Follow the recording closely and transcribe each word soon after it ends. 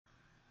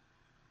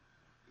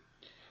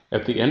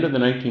At the end of the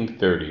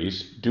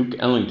 1930s, Duke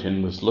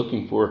Ellington was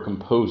looking for a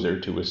composer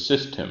to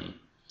assist him,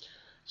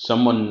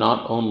 someone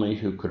not only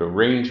who could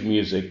arrange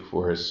music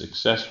for his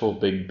successful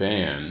big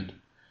band,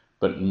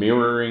 but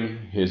mirroring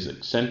his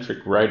eccentric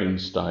writing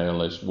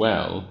style as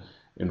well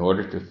in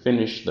order to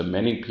finish the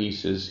many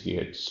pieces he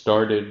had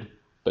started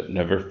but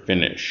never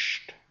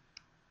finished.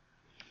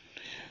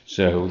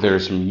 So there are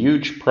some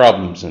huge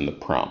problems in the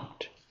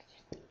prompt.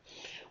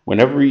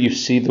 Whenever you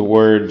see the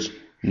words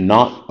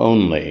not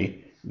only,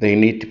 they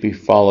need to be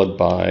followed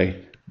by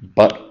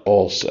but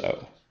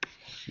also.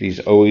 These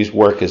always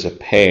work as a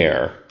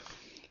pair,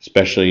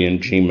 especially in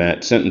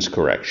GMAT sentence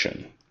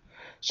correction.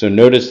 So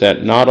notice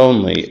that not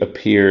only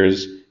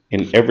appears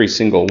in every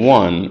single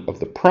one of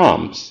the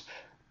prompts,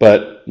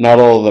 but not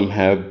all of them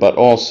have but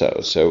also.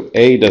 So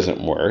A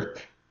doesn't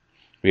work.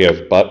 We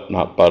have but,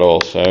 not but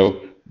also,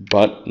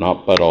 but,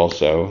 not but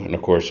also, and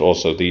of course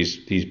also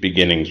these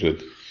beginnings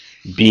with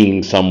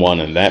being someone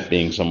and that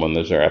being someone,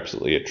 those are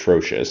absolutely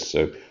atrocious.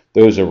 So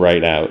those are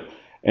right out.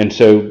 And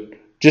so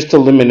just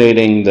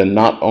eliminating the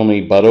not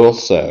only but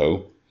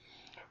also,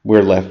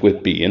 we're left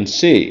with B and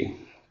C.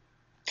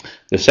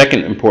 The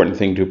second important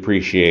thing to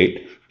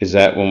appreciate is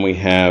that when we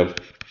have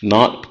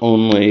not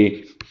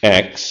only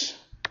X,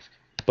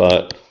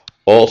 but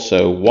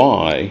also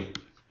Y,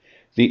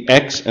 the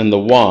X and the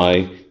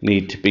Y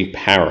need to be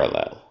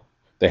parallel.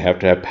 They have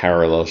to have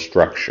parallel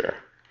structure.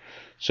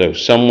 So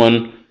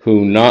someone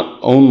who not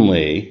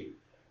only,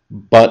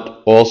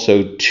 but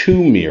also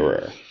to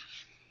mirror.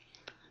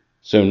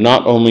 So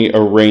not only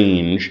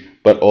arrange,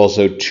 but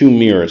also to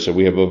mirror. So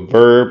we have a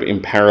verb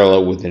in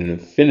parallel with an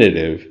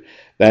infinitive.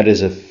 That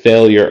is a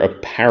failure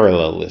of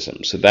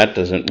parallelism. So that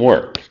doesn't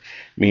work.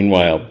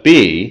 Meanwhile,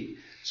 B,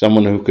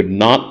 someone who could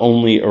not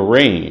only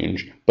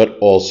arrange, but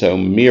also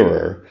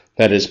mirror.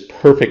 That is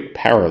perfect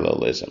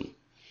parallelism.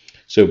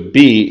 So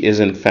B is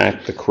in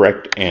fact the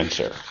correct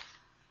answer.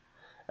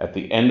 At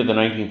the end of the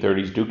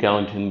 1930s, Duke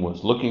Ellington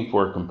was looking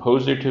for a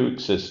composer to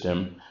assist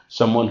him,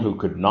 someone who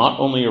could not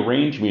only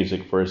arrange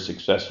music for his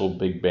successful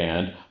big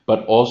band,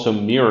 but also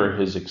mirror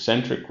his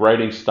eccentric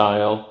writing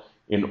style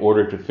in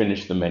order to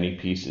finish the many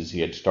pieces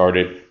he had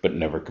started but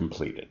never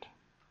completed.